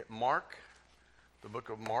Mark, the book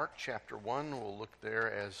of Mark, chapter 1. We'll look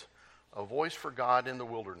there as a voice for God in the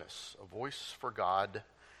wilderness. A voice for God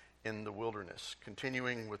in the wilderness.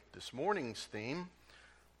 Continuing with this morning's theme,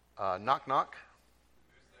 knock, knock.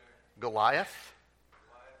 Goliath.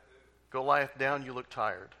 Goliath down, you look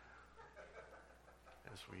tired.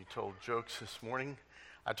 As we told jokes this morning,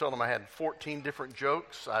 I told them I had 14 different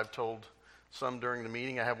jokes. I've told some during the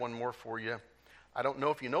meeting. I have one more for you. I don't know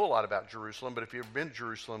if you know a lot about Jerusalem, but if you've ever been to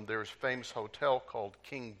Jerusalem, there's a famous hotel called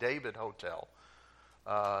King David Hotel.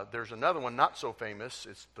 There's another one not so famous.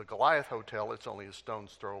 It's the Goliath Hotel. It's only a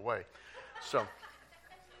stone's throw away. So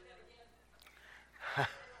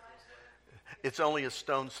it's only a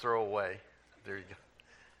stone's throw away. There you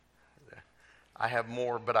go. I have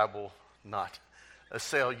more, but I will not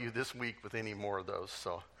assail you this week with any more of those.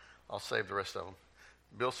 So I'll save the rest of them.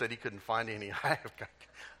 Bill said he couldn't find any.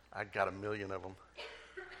 I got a million of them.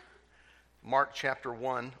 Mark chapter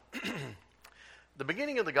 1. The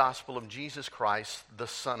beginning of the gospel of Jesus Christ, the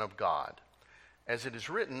Son of God. As it is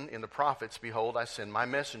written in the prophets, behold, I send my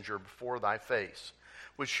messenger before thy face,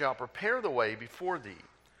 which shall prepare the way before thee.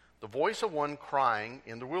 The voice of one crying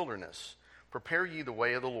in the wilderness, prepare ye the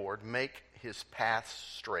way of the Lord, make his paths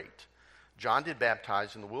straight. John did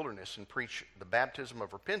baptize in the wilderness and preach the baptism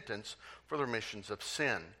of repentance for the remissions of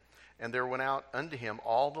sin. And there went out unto him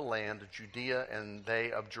all the land of Judea and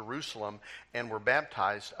they of Jerusalem, and were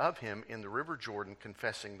baptized of him in the river Jordan,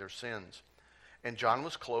 confessing their sins. And John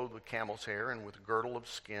was clothed with camel's hair and with a girdle of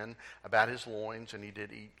skin about his loins, and he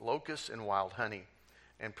did eat locusts and wild honey,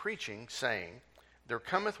 and preaching, saying, There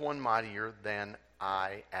cometh one mightier than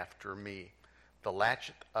I after me. The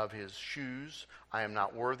latchet of his shoes I am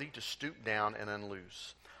not worthy to stoop down and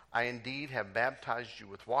unloose. I indeed have baptized you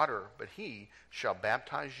with water, but he shall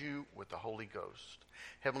baptize you with the Holy Ghost.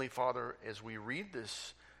 Heavenly Father, as we read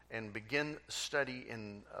this and begin study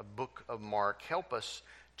in a book of Mark, help us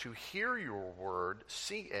to hear your word,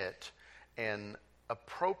 see it, and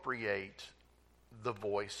appropriate the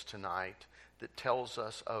voice tonight that tells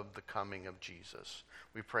us of the coming of Jesus.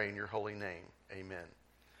 We pray in your holy name. Amen.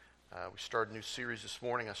 We start a new series this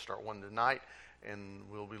morning. I start one tonight. And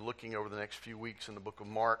we'll be looking over the next few weeks in the book of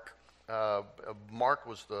Mark. Mark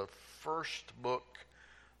was the first book,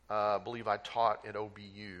 I believe I taught at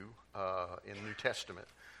OBU in New Testament.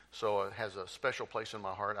 So it has a special place in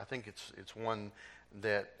my heart. I think it's one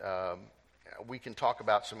that we can talk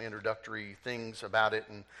about some introductory things about it,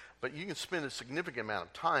 but you can spend a significant amount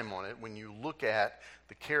of time on it when you look at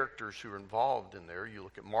the characters who are involved in there. You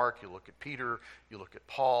look at Mark, you look at Peter, you look at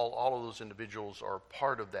Paul. All of those individuals are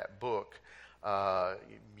part of that book.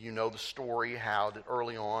 You know the story, how that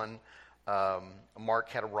early on Mark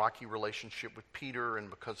had a rocky relationship with Peter,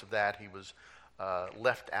 and because of that he was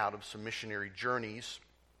left out of some missionary journeys.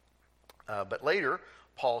 But later,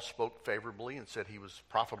 Paul spoke favorably and said he was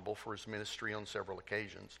profitable for his ministry on several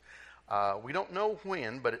occasions. We don't know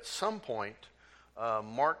when, but at some point,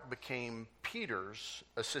 Mark became Peter's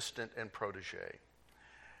assistant and protege.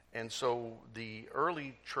 And so the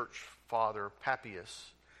early church father,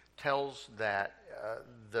 Papias, tells that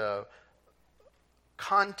the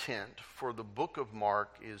content for the book of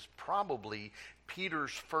Mark is probably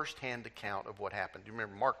Peter's firsthand account of what happened. You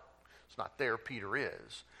remember, Mark is not there, Peter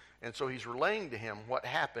is. And so he's relaying to him what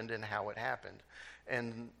happened and how it happened.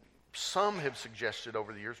 And some have suggested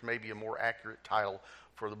over the years, maybe a more accurate title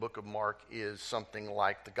for the book of Mark is something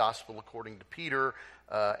like The Gospel According to Peter,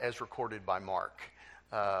 as recorded by Mark.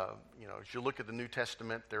 As you look at the New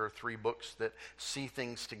Testament, there are 3 books that see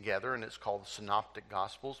things together, and it's called the Synoptic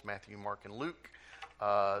Gospels, Matthew, Mark, and Luke.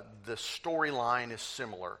 The storyline is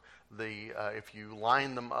similar. If you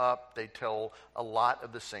line them up, they tell a lot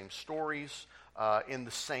of the same stories in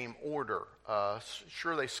the same order.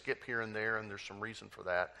 Sure, they skip here and there, and there's some reason for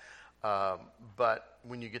that. But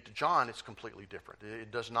when you get to John, it's completely different.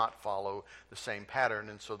 It does not follow the same pattern.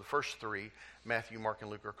 And so the first 3, Matthew, Mark, and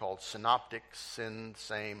Luke, are called synoptic, syn,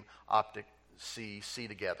 same, optic, see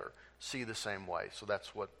together. See the same way. So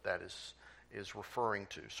that's what that is referring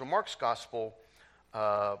to. So Mark's gospel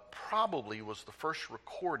probably was the first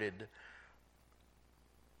recorded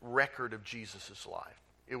record of Jesus' life.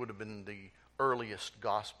 It would have been the earliest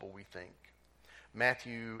gospel, we think.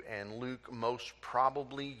 Matthew and Luke most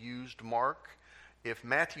probably used Mark. If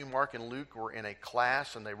Matthew, Mark, and Luke were in a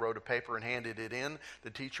class and they wrote a paper and handed it in, the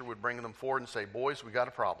teacher would bring them forward and say, boys, we got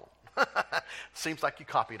a problem. Seems like you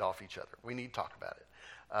copied off each other. We need to talk about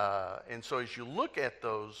it. And so as you look at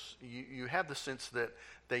those, you have the sense that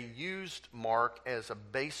they used Mark as a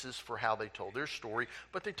basis for how they told their story,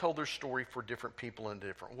 but they told their story for different people in a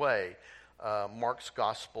different way. Mark's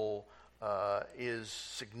gospel is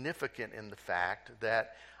significant in the fact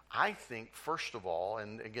that I think, first of all,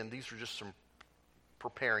 and again, these are just some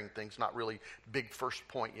preparing things, not really big first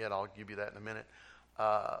point yet. I'll give you that in a minute.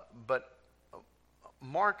 But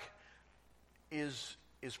Mark is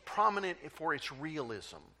prominent for its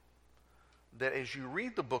realism. That as you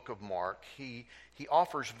read the book of Mark, he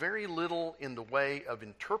offers very little in the way of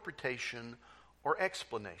interpretation or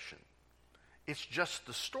explanation. It's just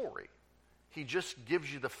the story. He just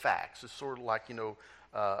gives you the facts. It's sort of like,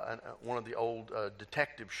 one of the old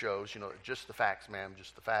detective shows, just the facts, ma'am,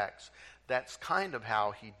 just the facts. That's kind of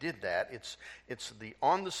how he did that. It's the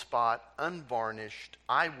on-the-spot, unvarnished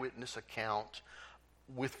eyewitness account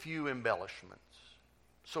with few embellishments.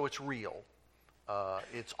 So it's real.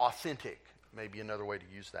 It's authentic, maybe another way to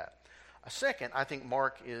use that. Second, I think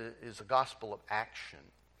Mark is a gospel of action.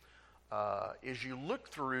 As you look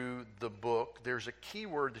through the book, there's a key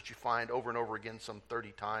word that you find over and over again some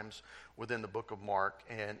 30 times within the book of Mark,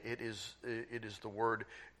 and it is the word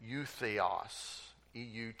eutheos,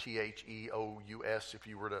 E-U-T-H-E-O-U-S, if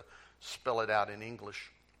you were to spell it out in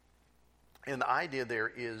English. And the idea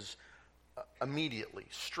there is immediately,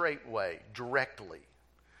 straightway, directly.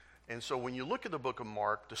 And so when you look at the book of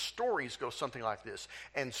Mark, the stories go something like this.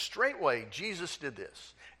 And straightway, Jesus did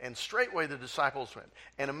this. And straightway, the disciples went.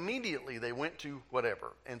 And immediately, they went to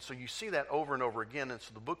whatever. And so you see that over and over again. And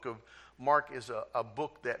so the book of Mark is a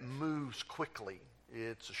book that moves quickly.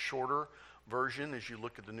 It's a shorter version as you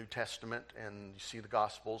look at the New Testament and you see the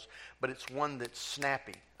Gospels. But it's one that's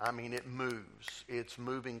snappy. I mean, it moves. It's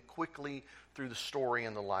moving quickly through the story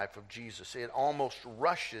and the life of Jesus. It almost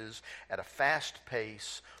rushes at a fast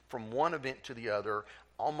pace from one event to the other,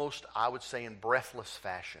 almost, I would say, in breathless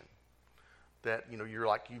fashion. That, you're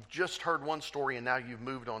like, you've just heard one story and now you've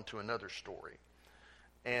moved on to another story.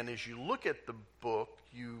 And as you look at the book,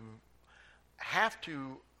 you have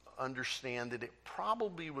to understand that it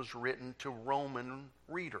probably was written to Roman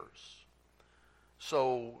readers.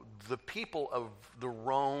 So the people of the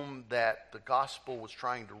Rome that the gospel was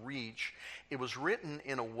trying to reach, it was written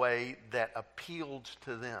in a way that appealed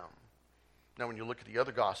to them. Now, when you look at the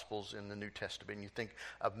other gospels in the New Testament and you think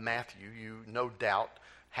of Matthew, you no doubt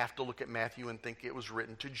have to look at Matthew and think it was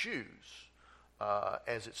written to Jews.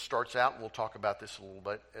 As it starts out, and we'll talk about this a little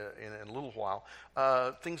bit in a little while,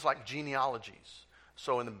 things like genealogies.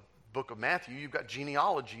 So in the book of Matthew, you've got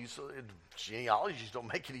genealogies. Genealogies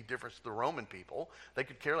don't make any difference to the Roman people. They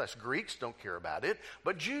could care less. Greeks don't care about it,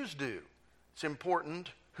 but Jews do. It's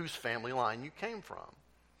important whose family line you came from.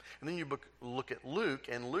 And then you look at Luke,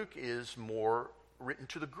 and Luke is more written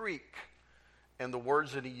to the Greek. And the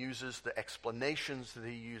words that he uses, the explanations that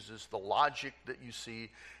he uses, the logic that you see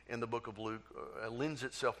in the book of Luke lends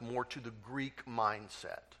itself more to the Greek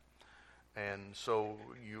mindset. And so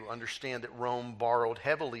you understand that Rome borrowed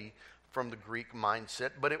heavily from the Greek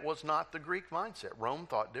mindset, but it was not the Greek mindset. Rome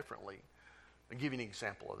thought differently. I'll give you an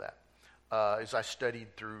example of that. As I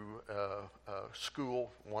studied through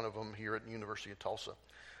school, one of them here at the University of Tulsa,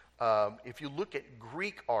 if you look at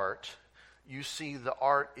Greek art, you see the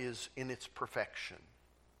art is in its perfection.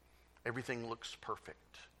 Everything looks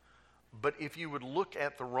perfect. But if you would look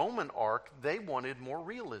at the Roman art, they wanted more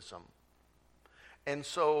realism. And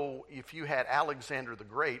so if you had Alexander the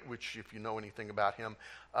Great, which if you know anything about him,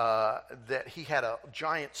 that he had a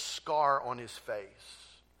giant scar on his face.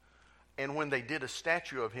 And when they did a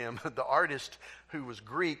statue of him, the artist who was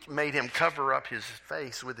Greek made him cover up his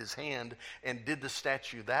face with his hand and did the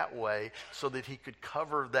statue that way so that he could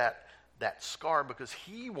cover that scar because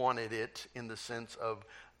he wanted it in the sense of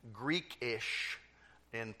Greek-ish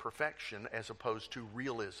in perfection as opposed to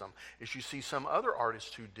realism. As you see some other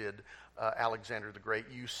artists who did Alexander the Great,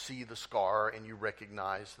 you see the scar and you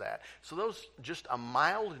recognize that. So those just a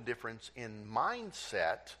mild difference in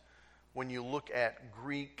mindset when you look at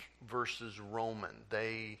Greek versus Roman.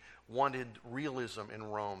 They wanted realism in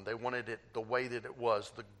Rome. They wanted it the way that it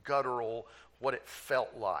was, the guttural, what it felt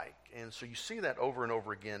like. And so you see that over and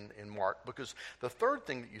over again in Mark, because the third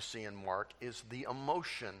thing that you see in Mark is the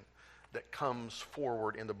emotion that comes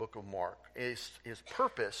forward in the book of Mark. His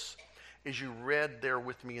purpose, as you read there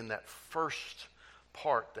with me in that first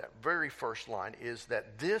part, that very first line, is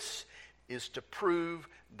that this is to prove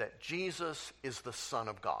that Jesus is the Son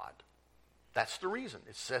of God. That's the reason.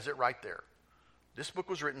 It says it right there. This book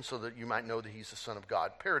was written so that you might know that he's the Son of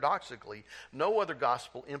God. Paradoxically, no other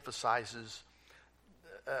gospel emphasizes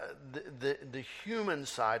the human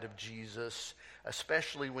side of Jesus,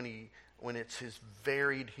 especially when it's his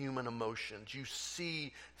varied human emotions. You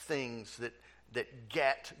see things that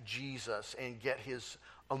get Jesus and get his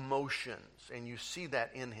emotions, and you see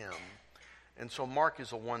that in him. And so Mark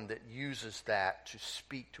is the one that uses that to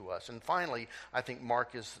speak to us. And finally, I think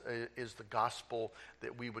Mark is the gospel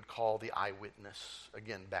that we would call the eyewitness.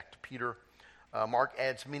 Again, back to Peter. Mark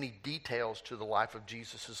adds many details to the life of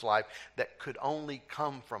Jesus' life that could only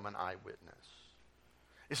come from an eyewitness.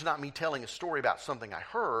 It's not me telling a story about something I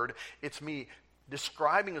heard. It's me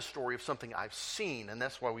describing a story of something I've seen. And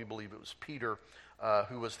that's why we believe it was Peter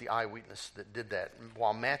who was the eyewitness that did that. And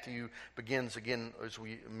while Matthew begins, again, as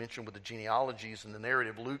we mentioned with the genealogies and the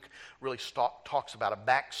narrative, Luke really talks about a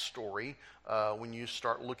backstory. When you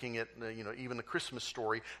start looking at, even the Christmas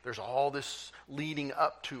story, there's all this leading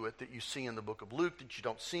up to it that you see in the book of Luke that you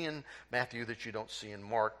don't see in Matthew, that you don't see in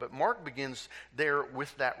Mark. But Mark begins there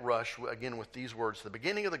with that rush, again, with these words, the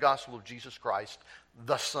beginning of the gospel of Jesus Christ,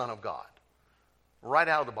 the Son of God. Right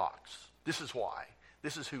out of the box. This is why.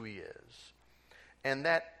 This is who he is. And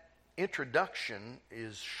that introduction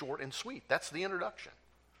is short and sweet. That's the introduction.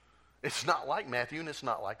 It's not like Matthew and it's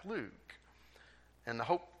not like Luke. And I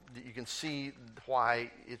hope that you can see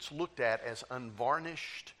why it's looked at as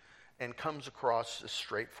unvarnished and comes across as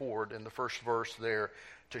straightforward in the first verse there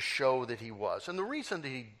to show that he was. And the reason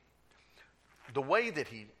that the way that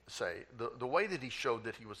he showed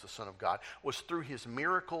that he was the Son of God was through his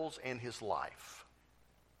miracles and his life.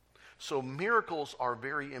 So miracles are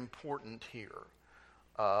very important here.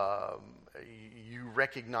 You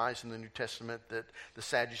recognize in the New Testament that the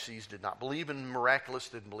Sadducees did not believe in miraculous,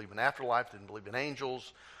 didn't believe in afterlife, didn't believe in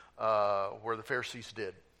angels, where the Pharisees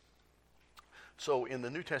did. So in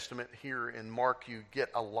the New Testament here in Mark, you get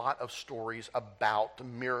a lot of stories about the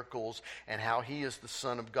miracles and how he is the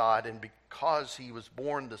Son of God, and because he was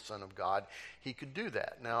born the Son of God, he could do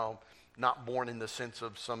that. Now, not born in the sense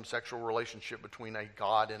of some sexual relationship between a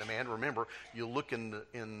God and a man. Remember, you look in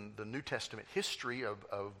the New Testament history of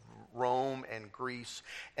Rome and Greece,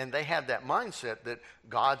 and they had that mindset that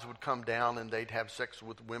gods would come down and they'd have sex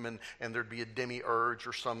with women, and there'd be a demiurge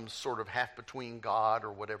or some sort of half-between God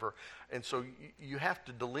or whatever. And so you have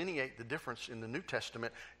to delineate the difference in the New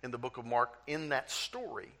Testament, in the book of Mark, in that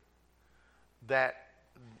story, that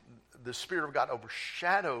the Spirit of God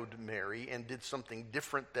overshadowed Mary and did something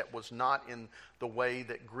different that was not in the way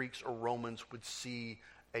that Greeks or Romans would see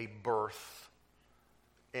a birth.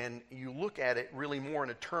 And you look at it really more in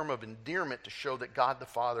a term of endearment to show that God the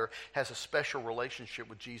Father has a special relationship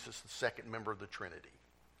with Jesus, the second member of the Trinity.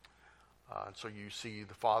 And so you see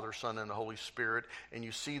the Father, Son, and the Holy Spirit, and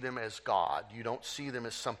you see them as God. You don't see them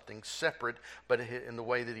as something separate, but in the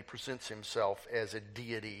way that he presents himself as a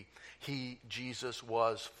deity. He, Jesus,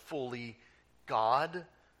 was fully God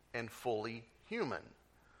and fully human.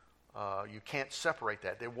 You can't separate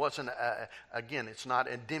that. There wasn't, again, it's not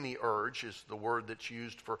a demiurge is the word that's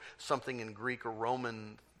used for something in Greek or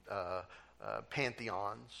Roman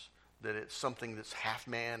pantheons, that it's something that's half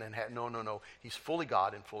man and half, no. He's fully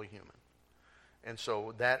God and fully human. And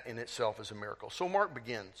so that in itself is a miracle. So Mark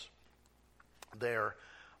begins there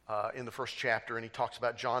in the first chapter, and he talks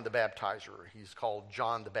about John the Baptizer. He's called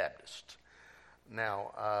John the Baptist.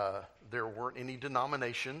 Now, there weren't any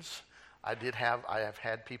denominations. I have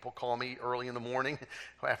had people call me early in the morning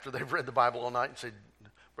after they've read the Bible all night and said,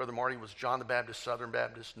 Brother Marty, was John the Baptist Southern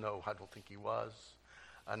Baptist? No, I don't think he was.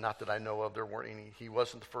 Not that I know of. There weren't any. He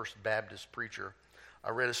wasn't the first Baptist preacher. I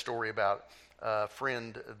read a story about a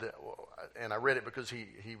friend, and I read it because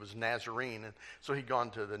he was Nazarene, and so he'd gone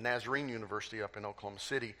to the Nazarene University up in Oklahoma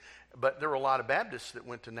City. But there were a lot of Baptists that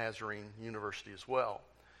went to Nazarene University as well.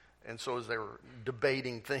 And so as they were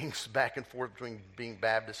debating things back and forth between being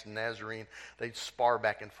Baptist and Nazarene, they'd spar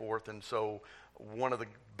back and forth. And so one of the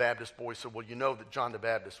Baptist boys said, well, you know that John the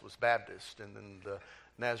Baptist was Baptist. And then the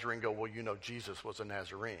Nazarene go, well, you know Jesus was a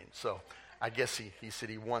Nazarene. So I guess he said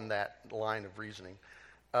he won that line of reasoning.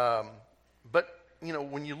 But,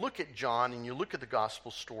 when you look at John and you look at the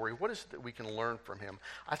gospel story, what is it that we can learn from him?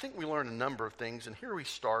 I think we learn a number of things, and here we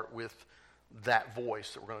start with that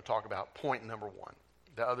voice that we're going to talk about, point number one.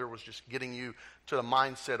 The other was just getting you to the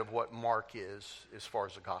mindset of what Mark is as far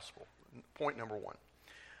as the gospel. Point number one.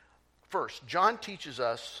 First, John teaches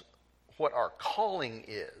us what our calling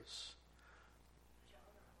is.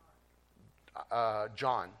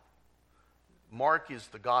 John. Mark is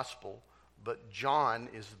the gospel, but John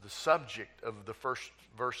is the subject of the first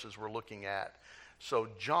verses we're looking at. So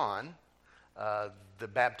John, the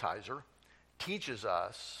baptizer, teaches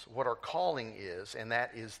us what our calling is, and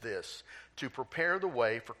that is this: to prepare the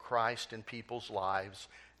way for Christ in people's lives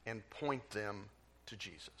and point them to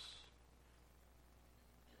Jesus.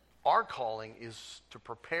 Our calling is to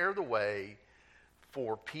prepare the way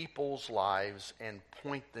for people's lives and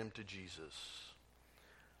point them to Jesus.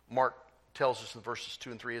 Mark tells us in verses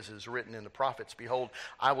 2 and 3, as it is written in the prophets, "Behold,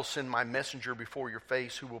 I will send my messenger before your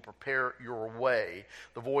face, who will prepare your way.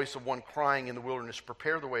 The voice of one crying in the wilderness,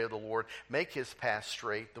 prepare the way of the Lord, make his path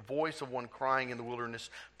straight. The voice of one crying in the wilderness,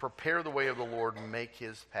 prepare the way of the Lord, make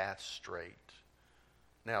his path straight."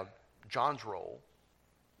 Now, John's role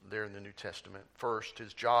there in the New Testament, first,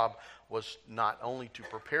 his job was not only to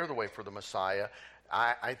prepare the way for the Messiah.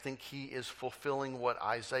 I think he is fulfilling what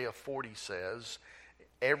Isaiah 40 says.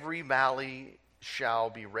 Every valley shall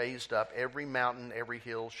be raised up, every mountain, every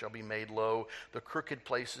hill shall be made low, the crooked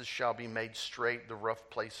places shall be made straight, the rough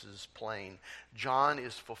places plain. John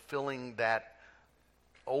is fulfilling that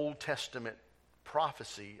Old Testament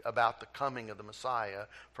prophecy about the coming of the Messiah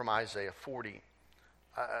from Isaiah 40.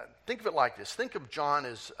 Think of it like this. Think of John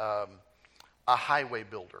as a highway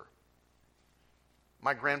builder.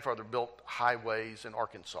 My grandfather built highways in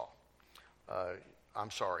Arkansas. I'm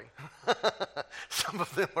sorry. Some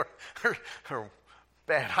of them are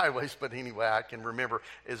bad highways, but anyway, I can remember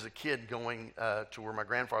as a kid going to where my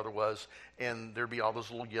grandfather was, and there'd be all those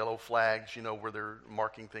little yellow flags, where they're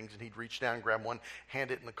marking things, and he'd reach down, grab one, hand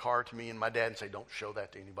it in the car to me and my dad, and say, "Don't show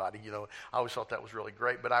that to anybody." I always thought that was really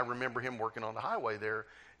great, but I remember him working on the highway there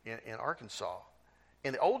in Arkansas.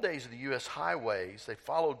 In the old days of the U.S. highways, they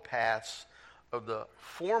followed paths of the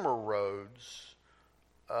former roads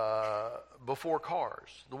before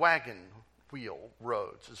cars. The wagon wheel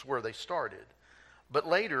roads is where they started. But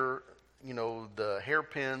later, the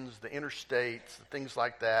hairpins, the interstates, the things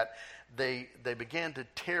like that, they began to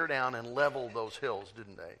tear down and level those hills,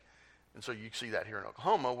 didn't they? And so you see that here in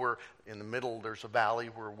Oklahoma, where in the middle there's a valley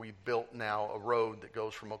where we built now a road that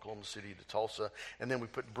goes from Oklahoma City to Tulsa, and then we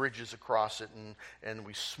put bridges across it, and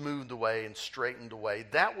we smoothed the way and straightened the way.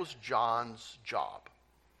 That was John's job,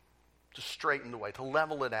 to straighten the way, to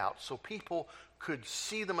level it out so people could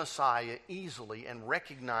see the Messiah easily and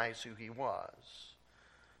recognize who he was.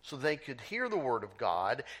 So they could hear the word of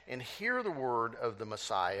God and hear the word of the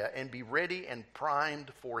Messiah and be ready and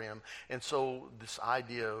primed for him. And so this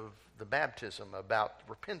idea of the baptism about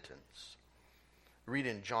repentance. Read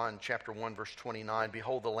in John chapter 1, verse 29,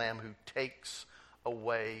 "Behold the Lamb who takes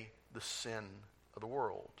away the sin of the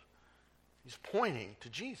world." He's pointing to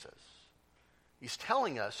Jesus. He's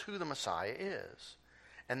telling us who the Messiah is.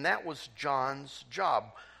 And that was John's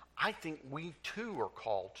job. I think we too are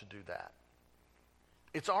called to do that.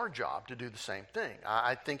 It's our job to do the same thing.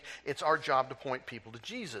 I think it's our job to point people to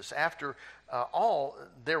Jesus. After all,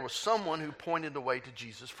 there was someone who pointed the way to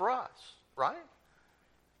Jesus for us, right?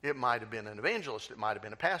 It might have been an evangelist. It might have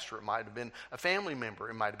been a pastor. It might have been a family member.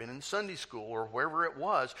 It might have been in Sunday school or wherever it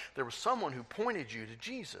was. There was someone who pointed you to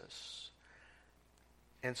Jesus.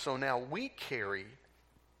 And so now we carry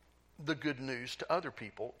the good news to other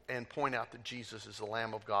people and point out that Jesus is the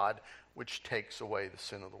Lamb of God, which takes away the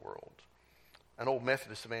sin of the world. An old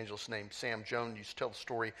Methodist evangelist named Sam Jones used to tell the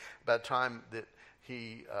story about a time that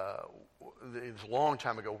it was a long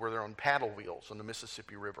time ago, where they're on paddle wheels on the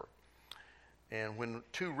Mississippi River. And when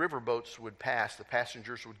two river boats would pass, the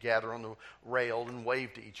passengers would gather on the rail and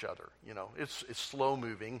wave to each other. It's slow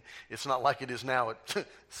moving. It's not like it is now at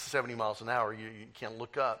 70 miles an hour. You can't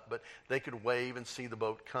look up, but they could wave and see the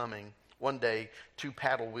boat coming. One day, two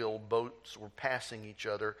paddle wheel boats were passing each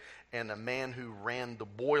other, and a man who ran the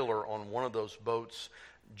boiler on one of those boats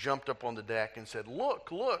jumped up on the deck and said,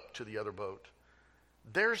 "Look, look," to the other boat.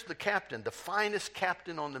 "There's the captain, the finest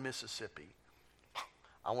captain on the Mississippi."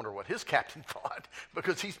 I wonder what his captain thought,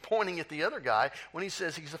 because he's pointing at the other guy when he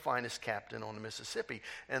says he's the finest captain on the Mississippi.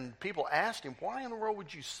 And people asked him, "Why in the world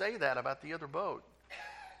would you say that about the other boat?"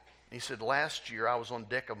 He said, "Last year I was on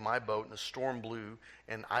deck of my boat and a storm blew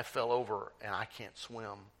and I fell over and I can't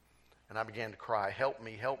swim. And I began to cry, 'Help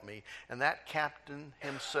me, help me.' And that captain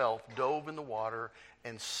himself dove in the water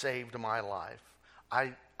and saved my life.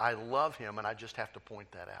 I love him, and I just have to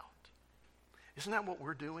point that out." Isn't that what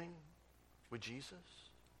we're doing with Jesus?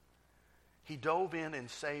 He dove in and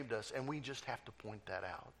saved us, and we just have to point that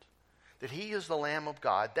out. That he is the Lamb of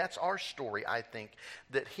God. That's our story, I think.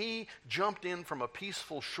 That he jumped in from a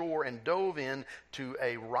peaceful shore and dove in to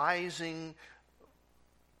a rising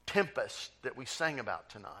tempest that we sang about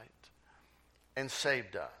tonight and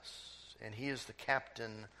saved us. And he is the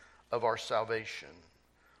captain of our salvation.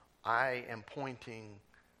 I am pointing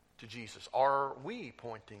to Jesus. Are we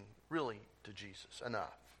pointing really to Jesus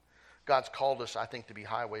enough? God's called us, I think, to be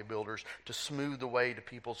highway builders, to smooth the way to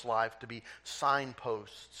people's life, to be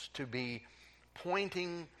signposts, to be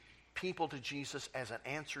pointing people to Jesus as an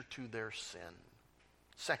answer to their sin.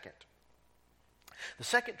 Second, the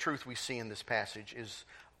second truth we see in this passage is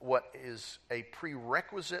what is a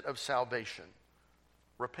prerequisite of salvation: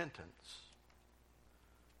 repentance.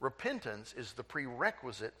 Repentance is the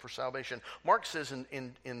prerequisite for salvation. Mark says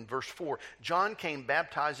in verse 4, John came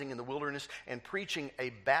baptizing in the wilderness and preaching a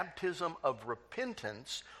baptism of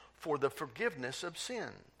repentance for the forgiveness of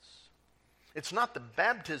sins. It's not the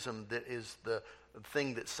baptism that is the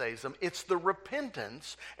thing that saves them. It's the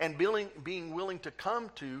repentance and being willing to come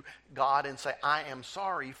to God and say, I am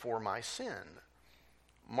sorry for my sin.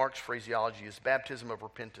 Mark's phraseology is baptism of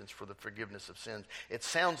repentance for the forgiveness of sins. It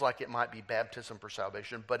sounds like it might be baptism for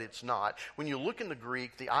salvation, but it's not. When you look in the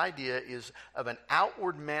Greek, the idea is of an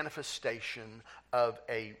outward manifestation of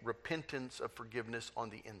a repentance of forgiveness on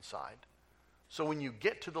the inside. So when you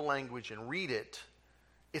get to the language and read it,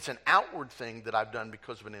 it's an outward thing that I've done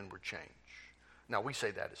because of an inward change. Now, we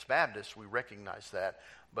say that as Baptists, we recognize that,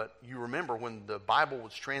 but you remember when the Bible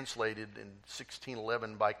was translated in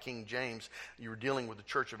 1611 by King James, you were dealing with the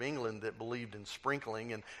Church of England that believed in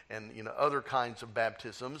sprinkling and other kinds of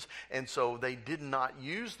baptisms, and so they did not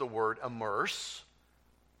use the word immerse.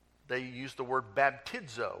 They used the word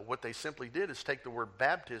baptizo. What they simply did is take the word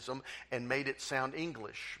baptism and made it sound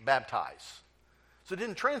English, baptize. So they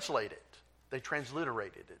didn't translate it. They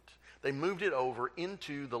transliterated it. They moved it over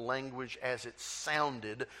into the language as it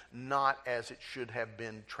sounded, not as it should have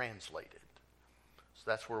been translated. So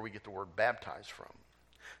that's where we get the word baptize from.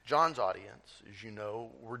 John's audience, as you know,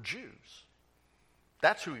 were Jews.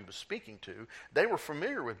 That's who he was speaking to. They were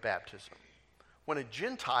familiar with baptism. When a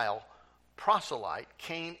Gentile proselyte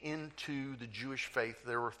came into the Jewish faith,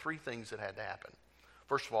 there were three things that had to happen.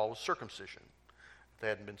 First of all was circumcision. They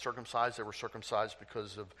hadn't been circumcised. They were circumcised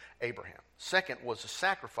because of Abraham. Second was a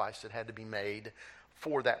sacrifice that had to be made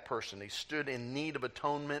for that person. They stood in need of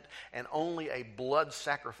atonement, and only a blood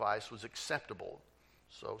sacrifice was acceptable.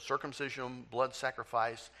 So circumcision, blood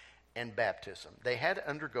sacrifice, and baptism. They had to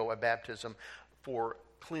undergo a baptism for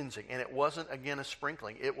cleansing. And it wasn't, again, a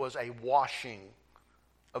sprinkling. It was a washing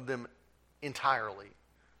of them entirely.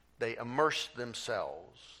 They immersed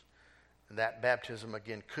themselves. And that baptism,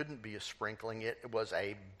 again, couldn't be a sprinkling. It was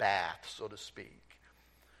a bath, so to speak.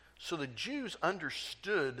 So the Jews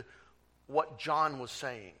understood what John was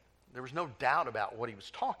saying. There was no doubt about what he was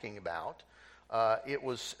talking about. It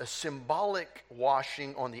was a symbolic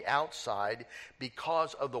washing on the outside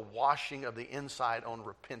because of the washing of the inside on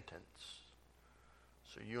repentance.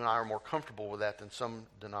 So you and I are more comfortable with that than some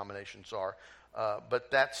denominations are. But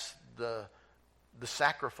that's the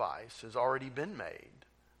sacrifice has already been made.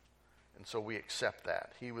 And so we accept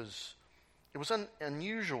that. It was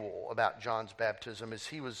unusual about John's baptism as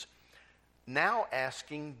he was now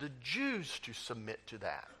asking the Jews to submit to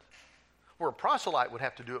that. Where a proselyte would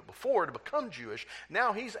have to do it before to become Jewish,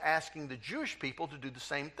 now he's asking the Jewish people to do the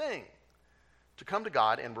same thing. To come to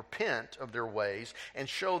God and repent of their ways and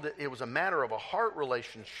show that it was a matter of a heart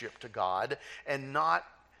relationship to God and not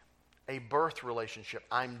a birth relationship.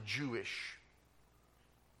 I'm Jewish,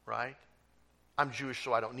 right? I'm Jewish,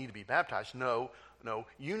 so I don't need to be baptized. No,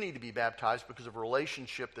 you need to be baptized because of a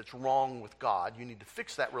relationship that's wrong with God. You need to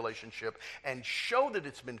fix that relationship and show that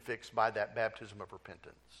it's been fixed by that baptism of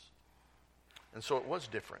repentance. And so it was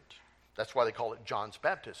different. That's why they call it John's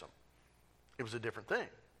baptism. It was a different thing.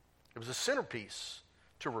 It was a centerpiece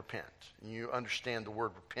to repent. And you understand the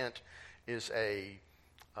word repent is a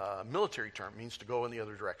military term. It means to go in the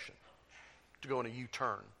other direction, to go in a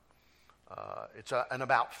U-turn. It's an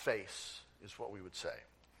about face is what we would say.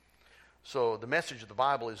 So the message of the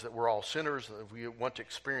Bible is that we're all sinners. If we want to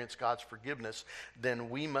experience God's forgiveness, then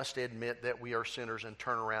we must admit that we are sinners and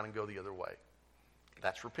turn around and go the other way.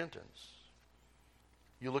 That's repentance.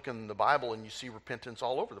 You look in the Bible and you see repentance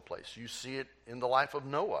all over the place. You see it in the life of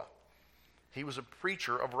Noah. He was a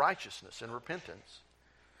preacher of righteousness and repentance.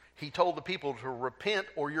 He told the people to repent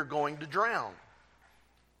or you're going to drown.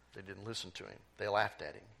 They didn't listen to him. They laughed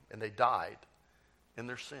at him and they died in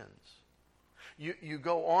their sins. You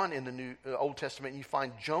go on in the Old Testament and you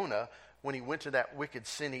find Jonah when he went to that wicked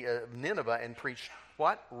city of Nineveh and preached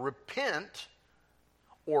what? Repent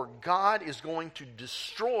or God is going to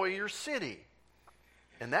destroy your city.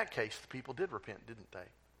 In that case, the people did repent, didn't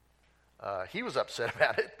they? He was upset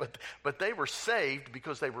about it, but they were saved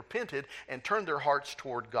because they repented and turned their hearts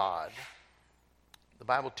toward God. The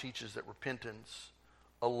Bible teaches that repentance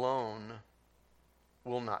alone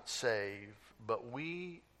will not save, but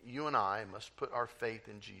you and I must put our faith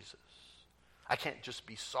in Jesus. I can't just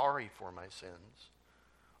be sorry for my sins.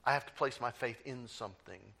 I have to place my faith in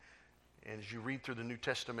something. And as you read through the New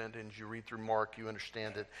Testament and as you read through Mark, you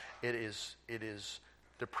understand that it is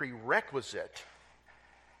the prerequisite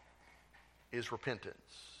is repentance.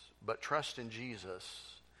 But trust in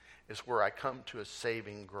Jesus is where I come to a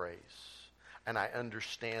saving grace. and I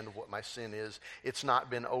understand what my sin is. It's not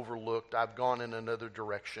been overlooked. I've gone in another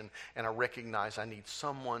direction, and I recognize I need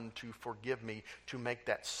someone to forgive me, to make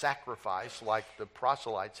that sacrifice like the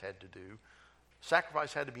proselytes had to do.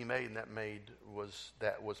 Sacrifice had to be made, and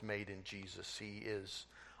that was made in Jesus. He is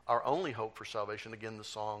our only hope for salvation. Again, the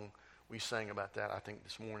song we sang about that, I think,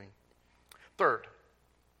 this morning. Third,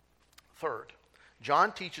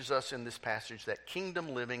 John teaches us in this passage that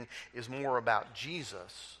kingdom living is more about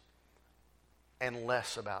Jesus and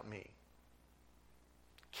less about me.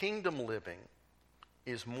 Kingdom living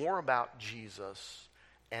is more about Jesus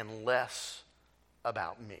and less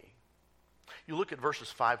about me. You look at verses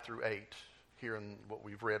 5 through 8 here in what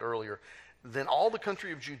we've read earlier. Then all the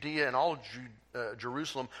country of Judea and all of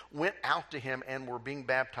Jerusalem went out to him and were being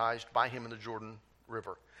baptized by him in the Jordan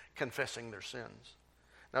River, confessing their sins.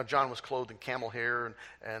 Now John was clothed in camel hair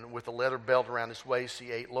and with a leather belt around his waist.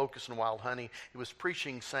 He ate locusts and wild honey. He was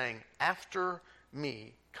preaching, saying, "After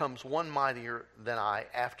me comes one mightier than I,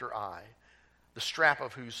 after I, the strap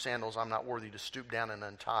of whose sandals I'm not worthy to stoop down and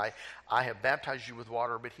untie. I have baptized you with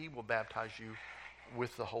water, but he will baptize you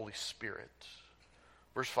with the Holy Spirit."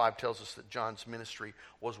 Verse 5 tells us that John's ministry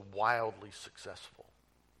was wildly successful.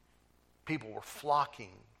 People were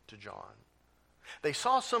flocking to John. They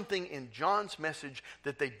saw something in John's message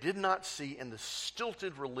that they did not see in the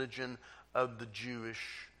stilted religion of the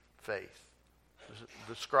Jewish faith.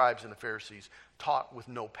 The scribes and the Pharisees taught with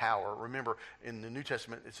no power. Remember, in the New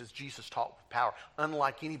Testament, it says Jesus taught with power,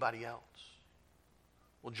 unlike anybody else.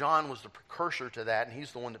 Well, John was the precursor to that, and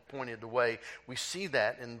he's the one that pointed the way. We see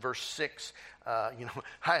that in verse 6.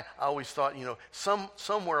 I always thought,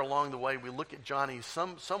 somewhere along the way, we look at John, he's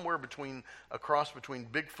somewhere between a cross between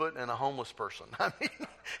Bigfoot and a homeless person. I mean,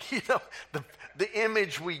 the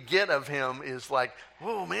image we get of him is like,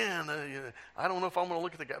 oh man, I don't know if I'm going to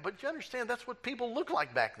look at the guy. But you understand, that's what people looked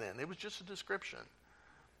like back then. It was just a description.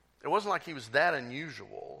 It wasn't like he was that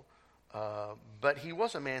unusual, but he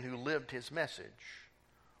was a man who lived his message.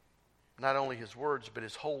 Not only his words, but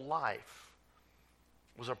his whole life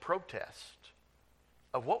was a protest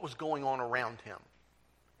of what was going on around him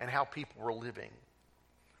and how people were living.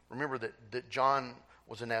 Remember that John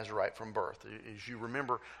was a Nazirite from birth. As you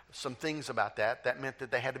remember some things about that meant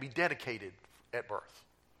that they had to be dedicated at birth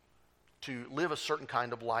to live a certain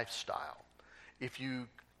kind of lifestyle. If you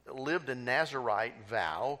lived a Nazirite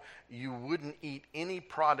vow, you wouldn't eat any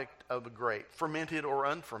product of the grape, fermented or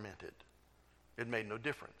unfermented. It made no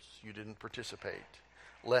difference. You didn't participate,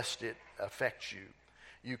 lest it affect you.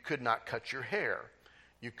 You could not cut your hair.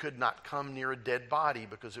 You could not come near a dead body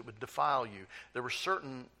because it would defile you. There were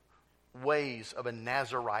certain ways of a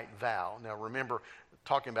Nazirite vow. Now remember,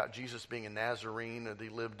 talking about Jesus being a Nazarene, that he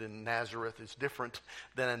lived in Nazareth, is different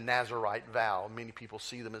than a Nazirite vow. Many people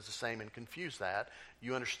see them as the same and confuse that.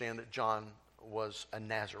 You understand that John was a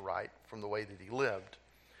Nazirite from the way that he lived.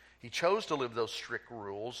 He chose to live those strict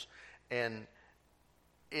rules, and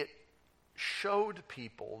it showed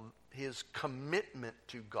people his commitment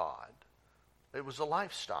to God. It was a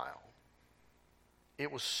lifestyle. It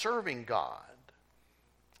was serving God.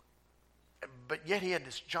 But yet he had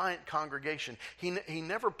this giant congregation. He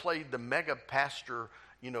never played the mega pastor,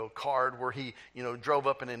 card where he, drove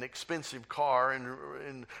up in an expensive car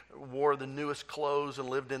and wore the newest clothes and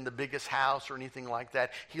lived in the biggest house or anything like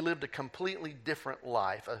that. He lived a completely different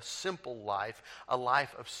life, a simple life, a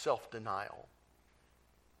life of self-denial.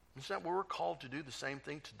 Isn't that what we're called to do? The same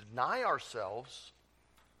thing, to deny ourselves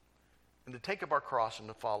and to take up our cross and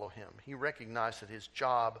to follow him. He recognized that his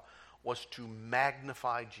job was to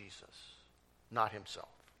magnify Jesus, not himself.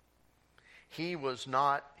 He was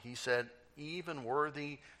not, he said, even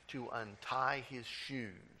worthy to untie his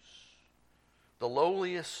shoes. The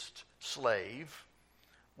lowliest slave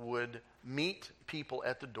would meet people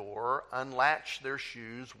at the door, unlatch their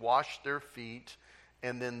shoes, wash their feet,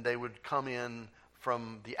 and then they would come in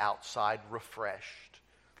from the outside refreshed.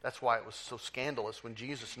 That's why it was so scandalous when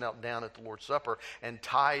Jesus knelt down at the Lord's Supper and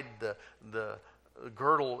tied the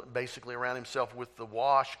girdle basically around himself with the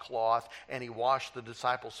washcloth, and he washed the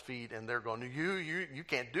disciples' feet, and they're going, you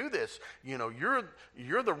can't do this. You're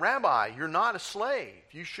the rabbi. You're not a slave.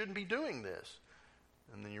 You shouldn't be doing this.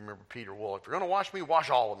 And then you remember Peter, well, if you're going to wash me,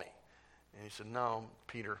 wash all of me. And he said, no,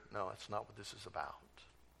 Peter, no, that's not what this is about.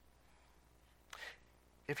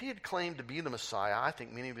 If he had claimed to be the Messiah, I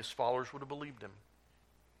think many of his followers would have believed him.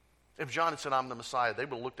 If John had said, I'm the Messiah, they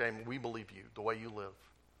would have looked at him, we believe you, the way you live.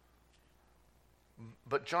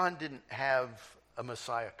 But John didn't have a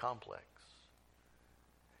Messiah complex.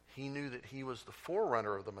 He knew that he was the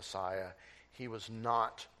forerunner of the Messiah. He was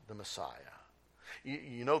not the Messiah.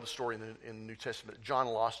 You know the story in the New Testament. John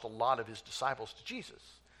lost a lot of his disciples to Jesus.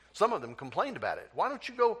 Some of them complained about it. Why don't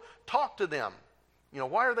you go talk to them?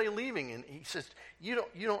 Why are they leaving? And he says, you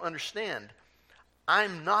don't understand.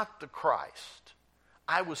 I'm not the Christ.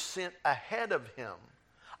 I was sent ahead of him.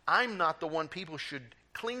 I'm not the one people should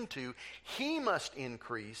cling to. He must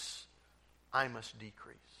increase. I must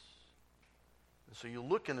decrease. And so you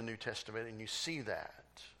look in the New Testament and you see that.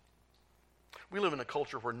 We live in a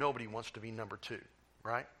culture where nobody wants to be number two,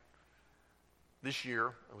 right? This year,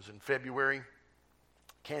 it was in February,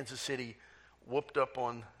 Kansas City whooped up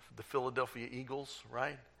on the Philadelphia Eagles,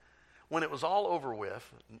 right? When it was all over with,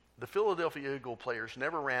 the Philadelphia Eagle players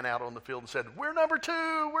never ran out on the field and said, we're number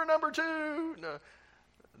two, we're number two. No,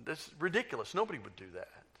 that's ridiculous. Nobody would do that.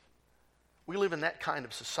 We live in that kind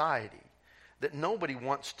of society that nobody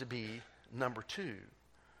wants to be number two.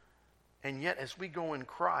 And yet, as we go in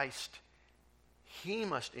Christ, he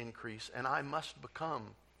must increase and I must become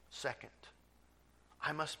second.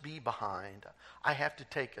 I must be behind. I have to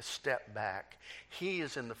take a step back. He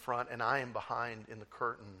is in the front and I am behind in the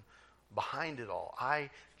curtain, behind it all. I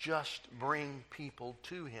just bring people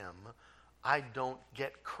to him. I don't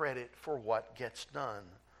get credit for what gets done.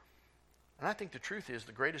 And I think the truth is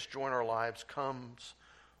the greatest joy in our lives comes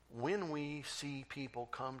when we see people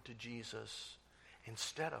come to Jesus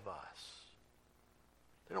instead of us.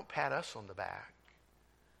 They don't pat us on the back,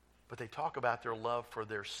 but they talk about their love for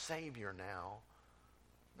their Savior now.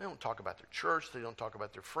 They don't talk about their church. They don't talk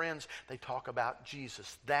about their friends. They talk about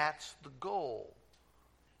Jesus. That's the goal.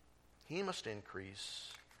 He must increase.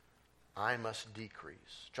 I must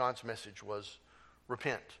decrease. John's message was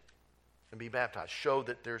repent and be baptized. Show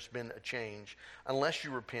that there's been a change. Unless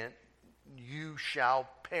you repent, you shall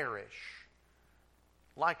perish.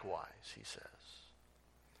 Likewise, he says.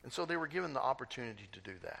 And so they were given the opportunity to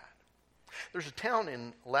do that. There's a town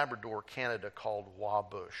in Labrador, Canada called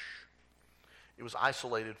Wabush. It was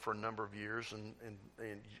isolated for a number of years, and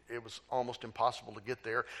it was almost impossible to get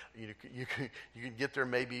there. You could get there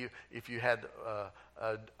maybe if you had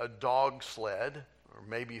a dog sled, or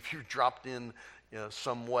maybe if you dropped in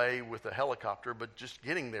some way with a helicopter, but just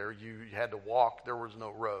getting there, you had to walk. There was no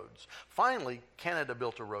roads. Finally, Canada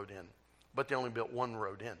built a road in, but they only built one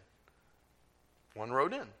road in. One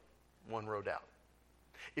road in, one road out.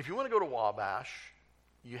 If you want to go to Wabash,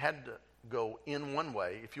 you had to go in one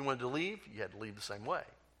way. If you wanted to leave, you had to leave the same way.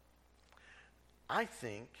 I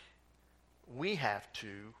think we have to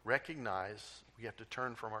recognize we have to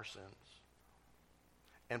turn from our sins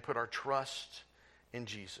and put our trust in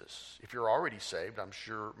Jesus. If you're already saved, I'm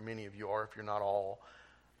sure many of you are, if you're not all,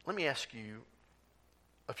 let me ask you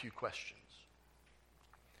a few questions.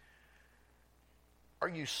 Are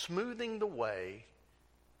you smoothing the way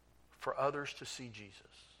for others to see Jesus?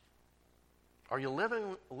 Are you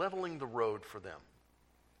leveling the road for them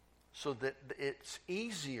so that it's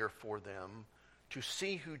easier for them to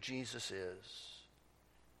see who Jesus is?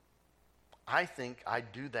 I think I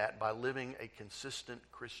do that by living a consistent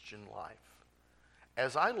Christian life.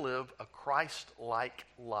 As I live a Christ-like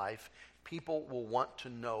life, people will want to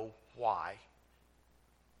know why,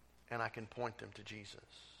 and I can point them to Jesus.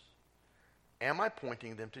 Am I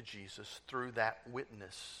pointing them to Jesus through that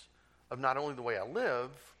witness of not only the way I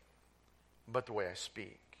live, but the way I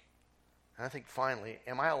speak? And I think finally,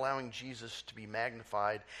 am I allowing Jesus to be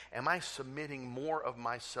magnified? Am I submitting more of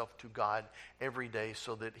myself to God every day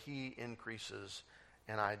so that he increases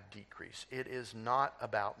and I decrease? It is not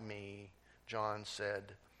about me, John said.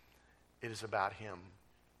 It is about him.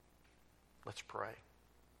 Let's pray.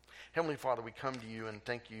 Heavenly Father, we come to you and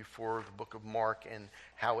thank you for the book of Mark and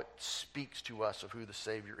how it speaks to us of who the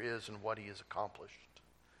Savior is and what he has accomplished.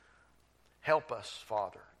 Help us,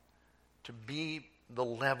 Father, to be the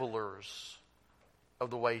levelers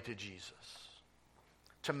of the way to Jesus,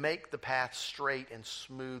 to make the path straight and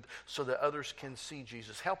smooth so that others can see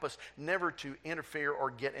Jesus. Help us never to interfere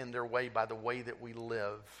or get in their way by the way that we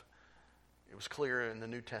live. It was clear in the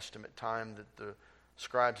New Testament time that the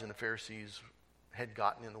scribes and the Pharisees had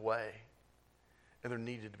gotten in the way, and there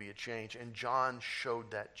needed to be a change. And John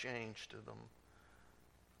showed that change to them.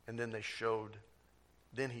 And then he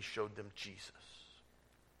showed them Jesus.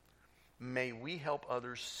 May we help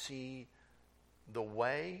others see the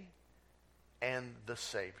way and the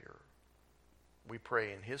Savior. We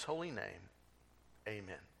pray in his holy name.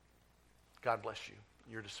 Amen. God bless you.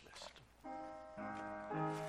 You're dismissed.